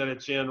condition that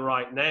it's in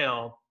right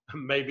now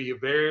may be a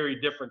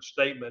very different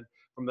statement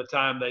from the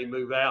time they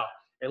move out.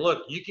 And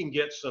look, you can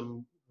get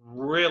some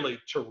really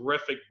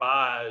terrific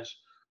buys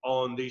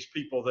on these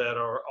people that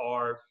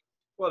are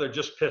they're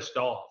just pissed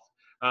off.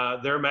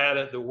 They're mad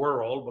at the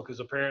world because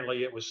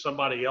apparently it was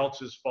somebody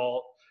else's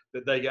fault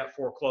that they got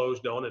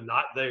foreclosed on and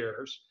not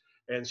theirs.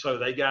 And so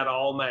they got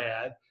all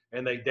mad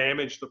and they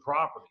damaged the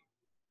property.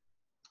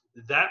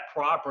 That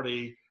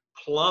property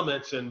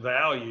plummets in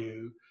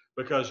value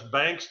because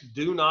banks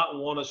do not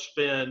want to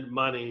spend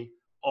money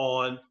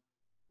on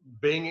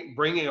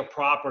bringing a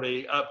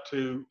property up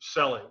to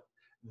selling.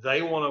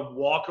 They want to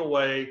walk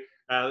away.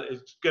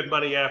 It's good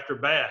money after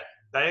bad.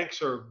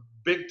 Banks are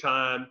big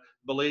time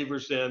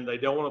believers in, they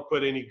don't want to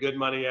put any good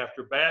money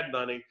after bad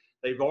money.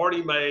 They've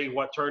already made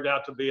what turned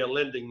out to be a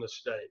lending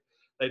mistake.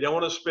 They don't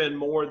want to spend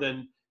more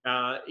than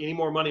any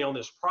more money on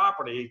this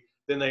property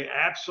than they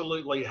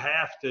absolutely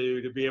have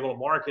to be able to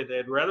market.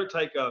 They'd rather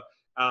take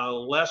a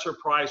lesser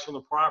price on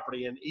the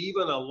property and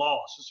even a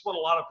loss. It's what a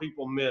lot of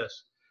people miss.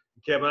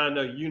 Kevin, I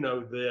know you know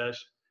this,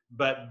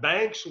 but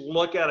banks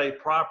look at a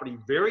property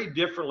very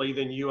differently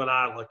than you and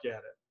I look at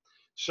it.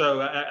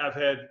 So I've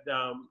had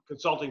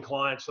consulting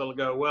clients that'll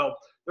go, well,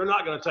 they're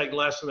not going to take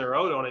less than they're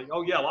owed on it.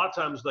 Oh, yeah, a lot of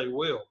times they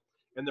will.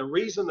 And the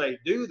reason they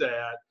do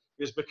that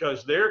is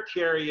because they're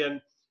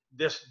carrying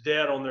this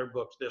debt on their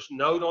books, this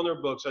note on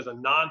their books as a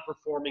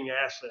non-performing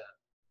asset.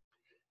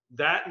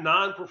 That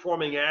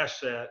non-performing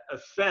asset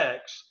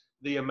affects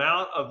the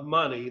amount of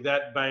money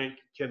that bank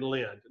can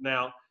lend.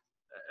 Now,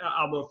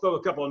 I'm going to throw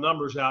a couple of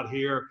numbers out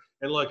here.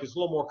 And look, it's a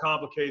little more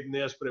complicated than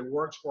this, but it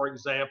works, for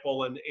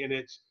example, and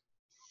it's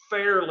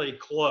fairly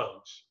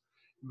close.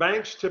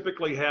 Banks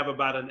typically have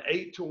about an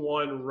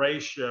 8-to-1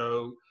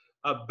 ratio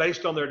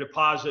based on their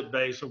deposit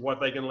base of what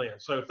they can lend.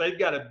 So if they've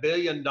got $1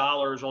 billion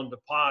on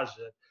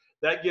deposit,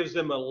 that gives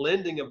them a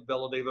lending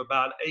ability of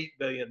about $8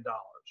 billion.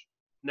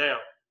 Now,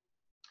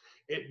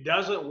 it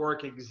doesn't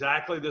work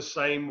exactly the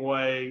same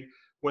way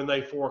when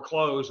they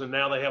foreclose and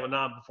now they have a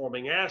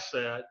non-performing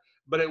asset,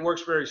 but it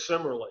works very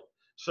similarly.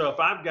 So if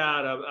I've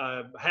got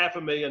a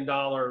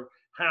 $500,000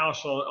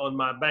 house on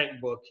my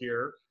bank book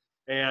here,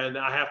 and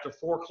I have to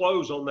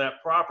foreclose on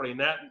that property, and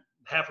that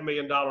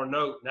 $500,000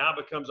 note now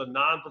becomes a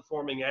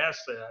non-performing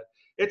asset,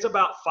 it's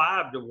about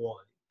 5-to-1.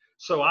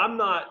 So I'm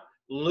not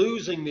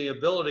losing the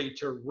ability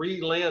to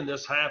re-lend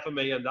this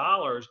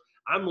 $500,000.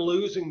 I'm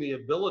losing the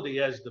ability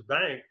as the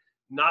bank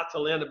not to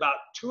lend about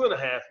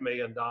 $2.5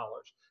 million.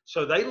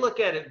 So they look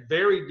at it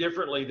very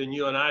differently than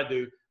you and I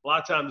do. A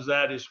lot of times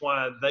that is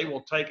why they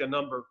will take a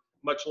number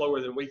much lower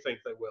than we think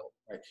they will.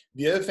 Right.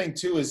 The other thing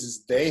too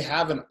is they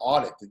have an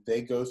audit that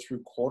they go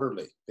through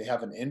quarterly. They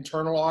have an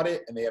internal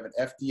audit and they have an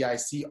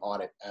FDIC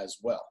audit as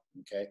well.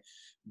 Okay.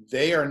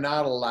 They are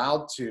not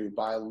allowed to,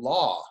 by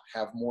law,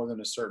 have more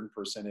than a certain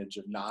percentage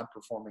of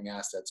non-performing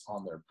assets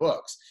on their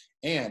books.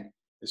 And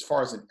as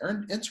far as an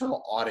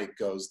internal audit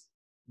goes,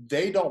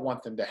 they don't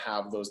want them to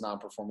have those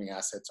non-performing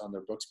assets on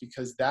their books,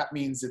 because that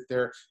means that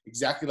they're,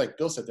 exactly like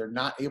Bill said, they're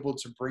not able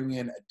to bring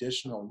in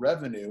additional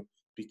revenue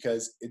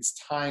because it's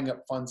tying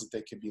up funds that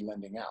they could be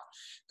lending out.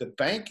 The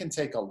bank can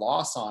take a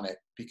loss on it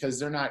because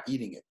they're not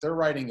eating it. They're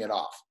writing it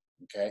off.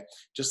 Okay.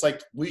 Just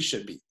like we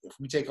should be. If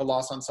we take a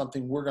loss on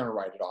something, we're going to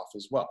write it off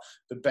as well.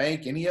 The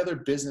bank, any other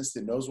business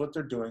that knows what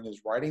they're doing,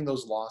 is writing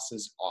those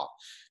losses off.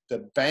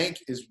 The bank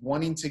is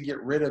wanting to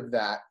get rid of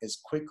that as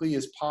quickly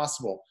as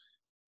possible.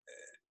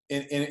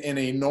 In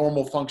a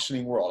normal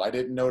functioning world. I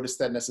didn't notice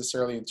that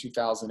necessarily in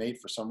 2008.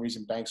 For some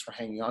reason, banks were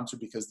hanging on to,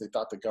 because they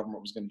thought the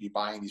government was going to be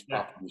buying these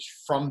properties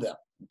from them.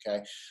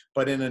 Okay.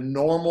 But in a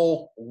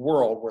normal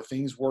world where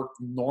things work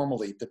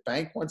normally, the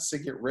bank wants to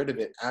get rid of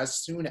it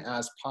as soon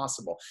as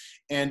possible.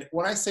 And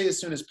when I say as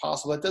soon as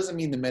possible, that doesn't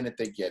mean the minute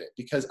they get it,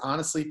 because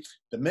honestly,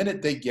 the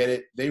minute they get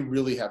it, they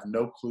really have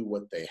no clue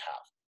what they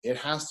have. It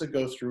has to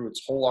go through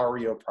its whole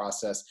REO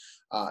process.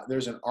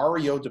 There's an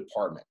REO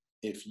department.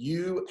 If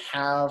you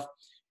have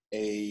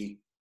a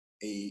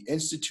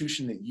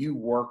institution that you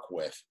work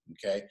with,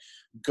 okay,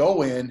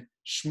 go in,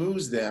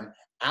 schmooze them,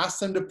 ask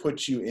them to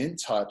put you in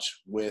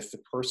touch with the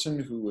person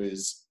who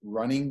is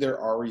running their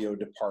REO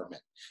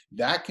department.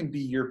 That can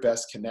be your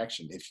best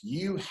connection. If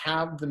you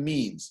have the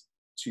means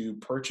to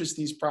purchase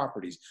these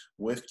properties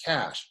with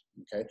cash,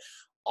 okay,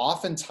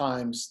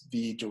 oftentimes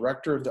the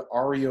director of the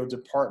REO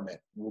department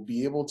will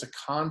be able to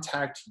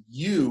contact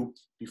you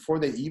before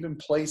they even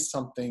place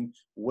something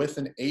with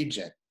an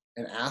agent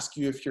and ask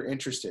you if you're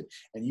interested.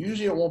 And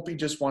usually it won't be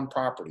just one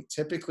property.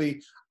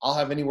 Typically, I'll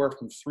have anywhere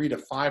from 3 to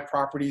 5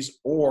 properties,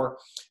 or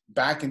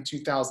back in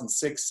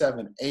 2006,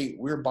 7, 8,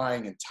 we're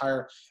buying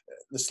entire,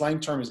 the slang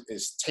term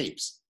is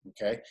tapes,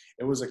 okay?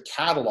 It was a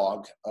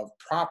catalog of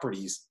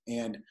properties,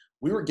 and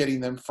we were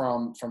getting them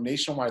from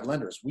nationwide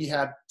lenders. We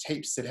had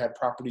tapes that had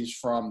properties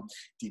from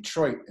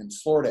Detroit and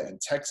Florida and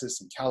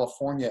Texas and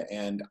California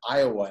and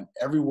Iowa and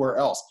everywhere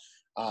else.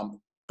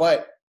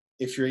 But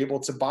if you're able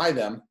to buy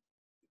them,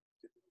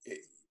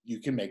 you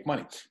can make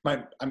money.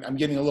 I'm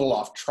getting a little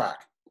off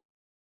track.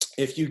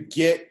 If you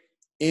get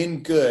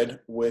in good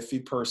with the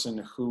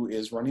person who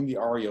is running the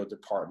REO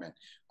department,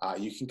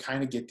 you can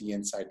kind of get the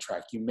inside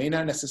track. You may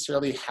not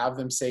necessarily have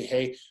them say,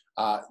 hey,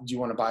 do you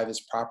want to buy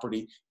this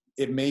property?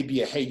 It may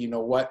be a, hey, you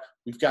know what?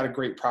 We've got a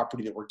great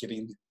property that we're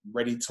getting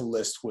ready to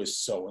list with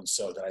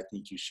so-and-so that I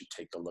think you should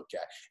take a look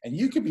at. And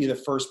you could be the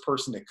first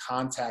person to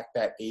contact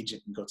that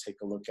agent and go take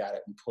a look at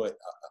it and put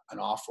an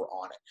offer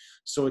on it.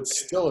 So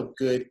it's still a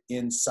good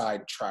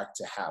inside track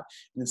to have.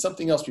 And then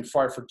something else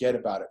before I forget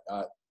about it,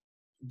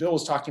 Bill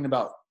was talking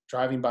about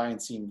driving by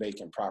and seeing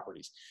vacant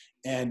properties.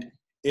 And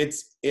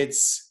it's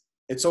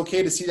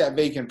okay to see that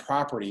vacant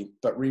property,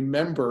 but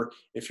remember,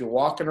 if you're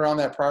walking around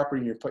that property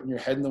and you're putting your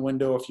head in the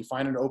window, if you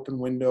find an open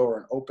window or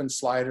an open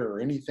slider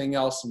or anything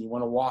else and you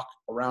want to walk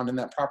around in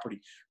that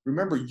property,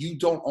 remember, you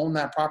don't own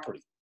that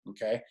property,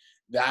 okay?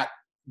 That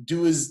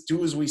do as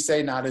we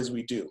say, not as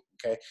we do,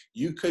 okay?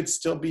 You could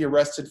still be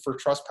arrested for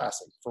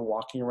trespassing for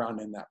walking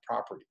around in that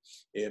property.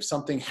 If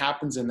something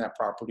happens in that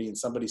property and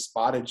somebody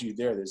spotted you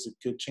there, there's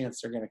a good chance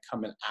they're going to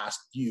come and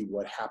ask you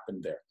what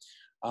happened there.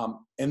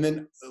 And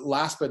then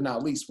last but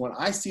not least, when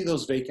I see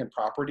those vacant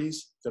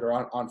properties that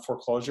are on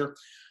foreclosure,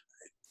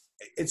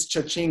 it's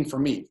cha-ching for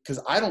me because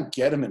I don't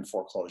get them in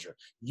foreclosure.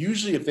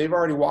 Usually if they've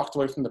already walked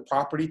away from the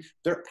property,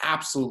 they're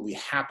absolutely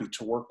happy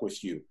to work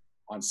with you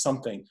on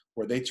something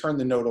where they turn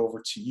the note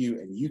over to you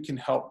and you can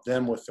help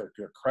them with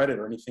their credit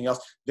or anything else.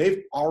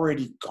 They've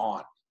already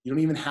gone. You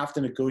don't even have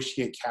to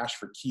negotiate cash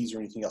for keys or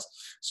anything else.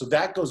 So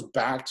that goes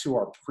back to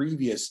our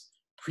previous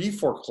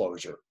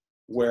pre-foreclosure,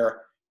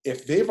 where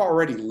if they've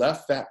already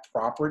left that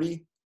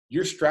property,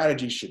 your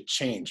strategy should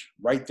change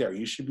right there.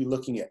 You should be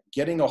looking at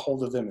getting a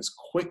hold of them as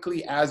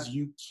quickly as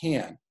you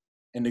can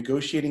and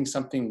negotiating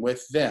something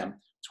with them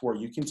to where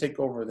you can take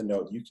over the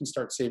note, you can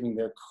start saving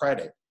their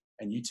credit,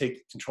 and you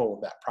take control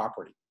of that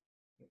property.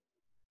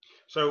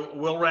 So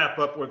we'll wrap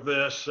up with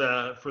this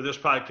for this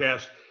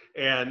podcast,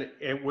 and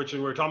which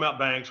is we're talking about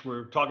banks,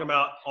 we're talking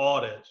about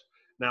audits.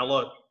 Now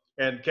look,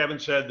 and Kevin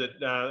said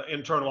that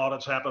internal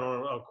audits happen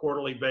on a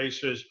quarterly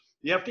basis.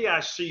 The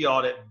FDIC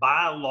audit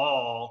by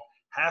law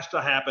has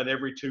to happen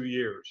every 2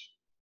 years.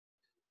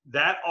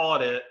 That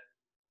audit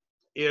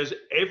is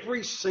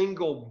every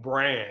single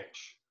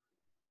branch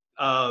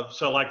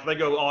so like if they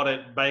go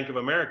audit Bank of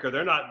America,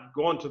 they're not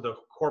going to the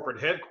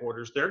corporate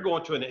headquarters. They're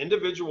going to an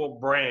individual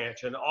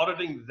branch and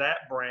auditing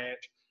that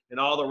branch and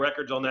all the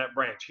records on that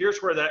branch.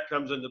 Here's where that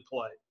comes into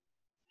play.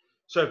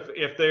 So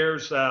if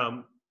there's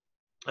an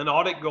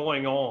audit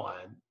going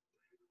on,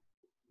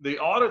 the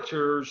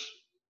auditors,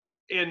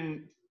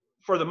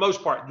 for the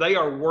most part, they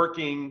are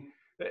working.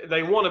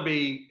 They want to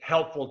be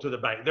helpful to the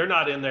bank. They're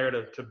not in there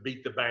to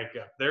beat the bank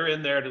up. They're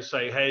in there to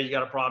say, hey, you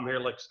got a problem here,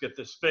 let's get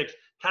this fixed,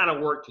 kind of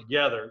work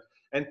together.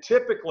 And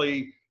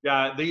typically,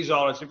 these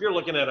audits, if you're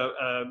looking at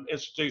an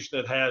institution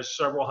that has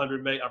several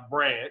hundred million, a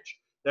branch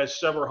that's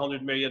several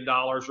 $100 million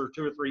or $2 or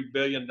 $3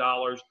 billion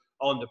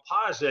on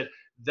deposit,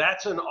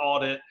 that's an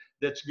audit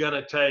that's going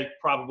to take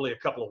probably a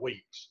couple of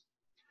weeks.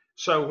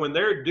 So when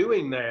they're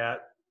doing that,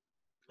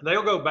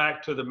 they'll go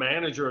back to the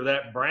manager of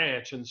that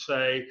branch and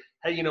say,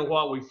 hey, you know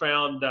what, we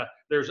found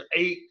there's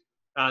 8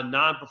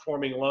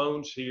 non-performing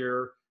loans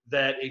here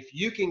that if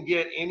you can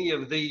get any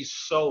of these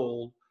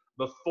sold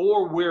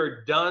before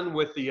we're done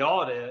with the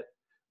audit,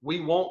 we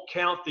won't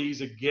count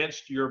these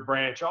against your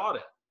branch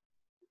audit.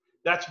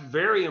 That's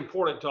very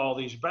important to all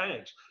these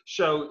banks.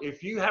 So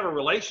if you have a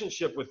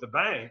relationship with the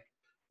bank,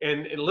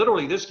 and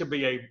literally this could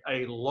be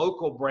a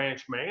local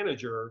branch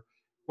manager,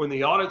 when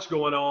the audit's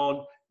going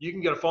on, you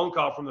can get a phone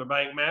call from the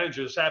bank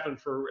manager. Has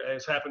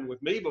happened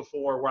with me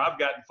before, where I've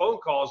gotten phone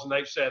calls and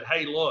they've said,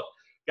 hey, look,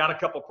 got a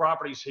couple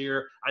properties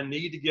here. I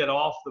need to get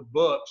off the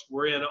books.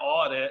 We're in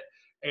audit.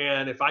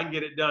 And if I can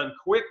get it done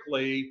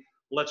quickly,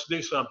 let's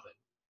do something.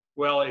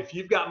 Well, if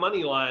you've got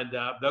money lined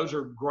up, those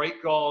are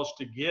great calls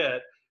to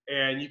get,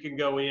 and you can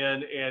go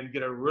in and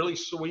get a really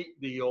sweet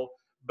deal.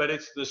 But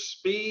it's the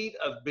speed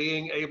of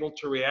being able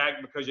to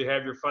react because you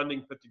have your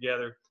funding put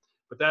together.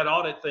 But that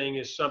audit thing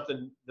is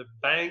something the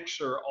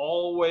banks are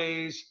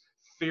always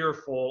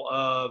fearful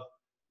of.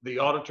 The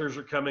auditors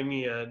are coming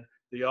in.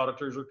 The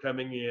auditors are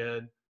coming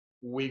in.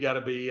 We got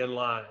to be in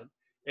line.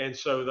 And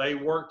so they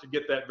work to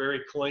get that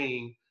very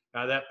clean.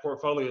 That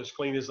portfolio as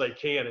clean as they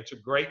can. It's a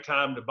great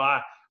time to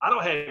buy. I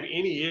don't have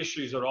any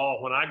issues at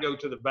all when I go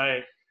to the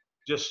bank,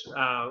 just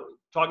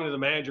talking to the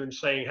manager and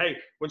saying, hey,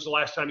 when's the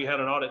last time you had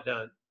an audit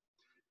done?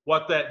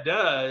 What that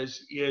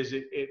does is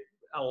it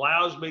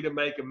allows me to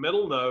make a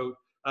mental note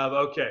of,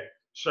 okay,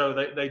 so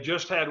they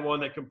just had one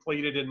that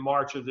completed in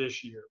March of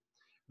this year.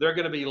 They're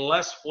going to be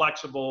less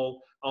flexible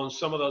on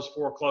some of those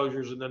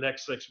foreclosures in the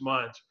next 6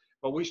 months.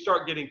 But we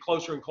start getting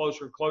closer and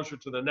closer and closer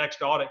to the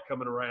next audit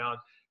coming around,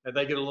 and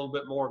they get a little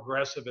bit more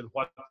aggressive in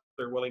what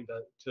they're willing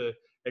to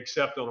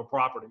accept on a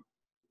property.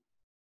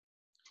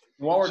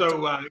 Sorry,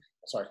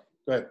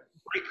 go ahead.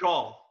 Great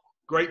call.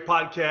 Great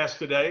podcast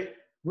today.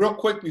 Real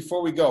quick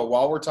before we go,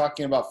 while we're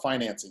talking about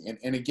financing,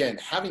 and again,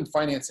 having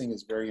financing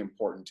is very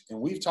important. And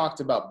we've talked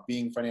about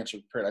being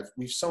financially prepared.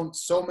 We've shown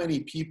so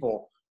many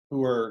people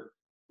who are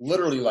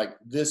literally like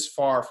this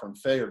far from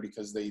failure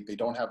because they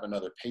don't have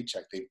another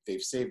paycheck.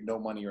 They've saved no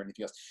money or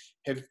anything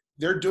else.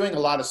 They're doing a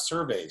lot of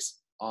surveys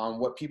on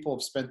what people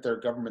have spent their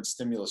government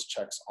stimulus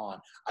checks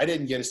on. I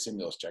didn't get a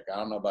stimulus check. I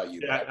don't know about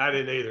you. Yeah, I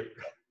didn't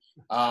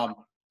either.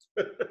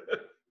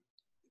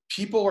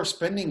 People are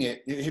spending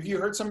it. Have you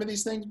heard some of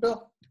these things,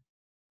 Bill?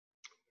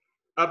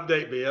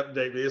 Update me.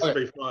 This will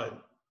be fun.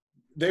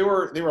 They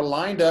were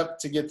lined up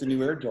to get the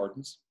new Air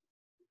Jordans,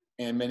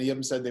 and many of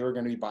them said they were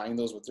going to be buying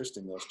those with their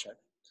stimulus check.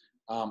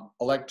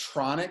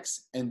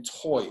 Electronics and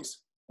toys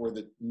were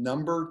the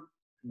number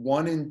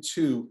 1 and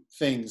 2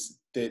 things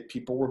that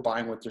people were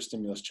buying with their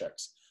stimulus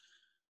checks.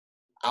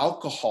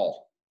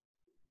 Alcohol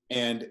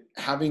and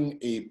having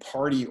a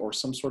party or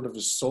some sort of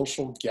a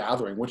social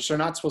gathering, which they're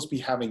not supposed to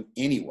be having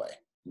anyway,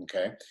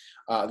 okay,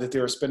 that they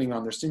were spending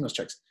on their stimulus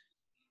checks.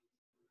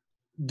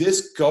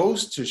 This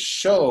goes to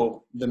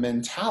show the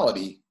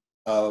mentality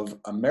of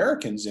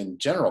Americans in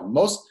general.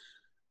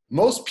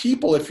 Most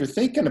people, if you're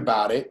thinking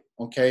about it,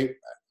 okay,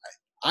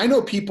 I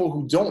know people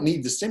who don't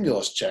need the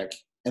stimulus check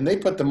and they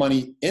put the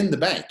money in the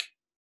bank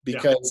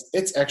because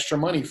it's extra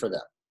money for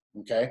them,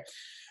 okay?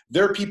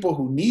 There are people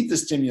who need the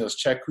stimulus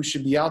check who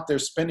should be out there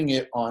spending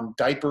it on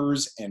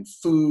diapers and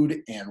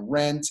food and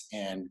rent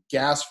and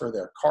gas for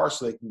their car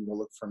so they can go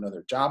look for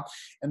another job.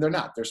 And they're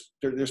not.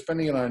 They're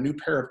spending it on a new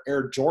pair of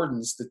Air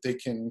Jordans that they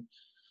can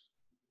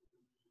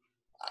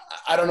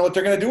 – I don't know what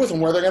they're going to do with them,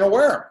 where they're going to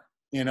wear them,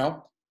 you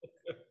know?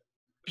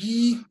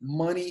 Be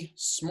money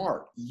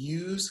smart.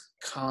 Use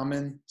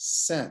common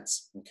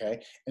sense,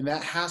 okay? And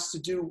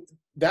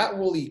that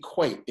will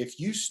equate. If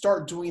you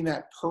start doing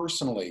that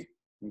personally,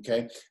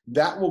 Okay,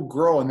 that will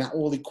grow and that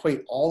will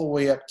equate all the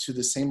way up to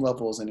the same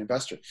level as an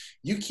investor.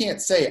 You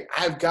can't say,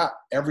 I've got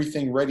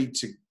everything ready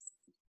to,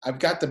 I've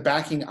got the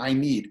backing I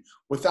need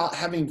without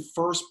having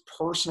first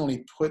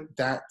personally put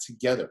that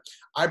together.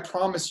 I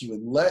promise you,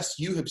 unless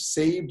you have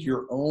saved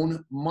your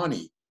own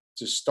money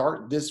to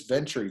start this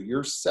venture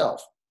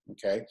yourself,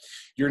 okay,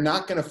 you're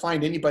not going to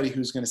find anybody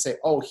who's going to say,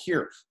 oh,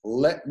 here,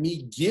 let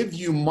me give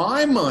you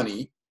my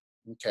money,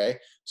 okay,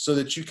 so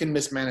that you can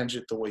mismanage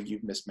it the way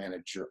you've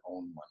mismanaged your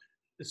own money.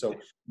 So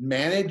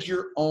manage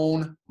your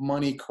own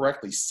money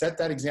correctly. Set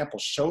that example.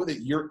 Show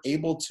that you're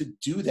able to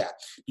do that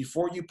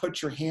before you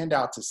put your hand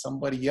out to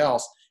somebody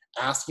else,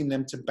 asking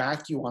them to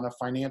back you on a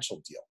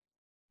financial deal.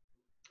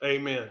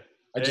 Amen.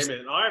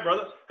 Amen. All right,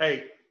 brother.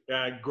 Hey,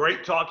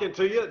 great talking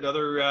to you.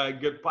 Another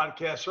good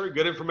podcast, sir.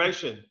 Good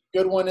information.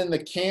 Good one in the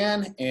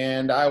can,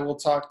 and I will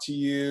talk to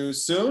you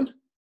soon.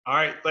 All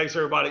right. Thanks,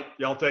 everybody.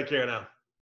 Y'all take care now.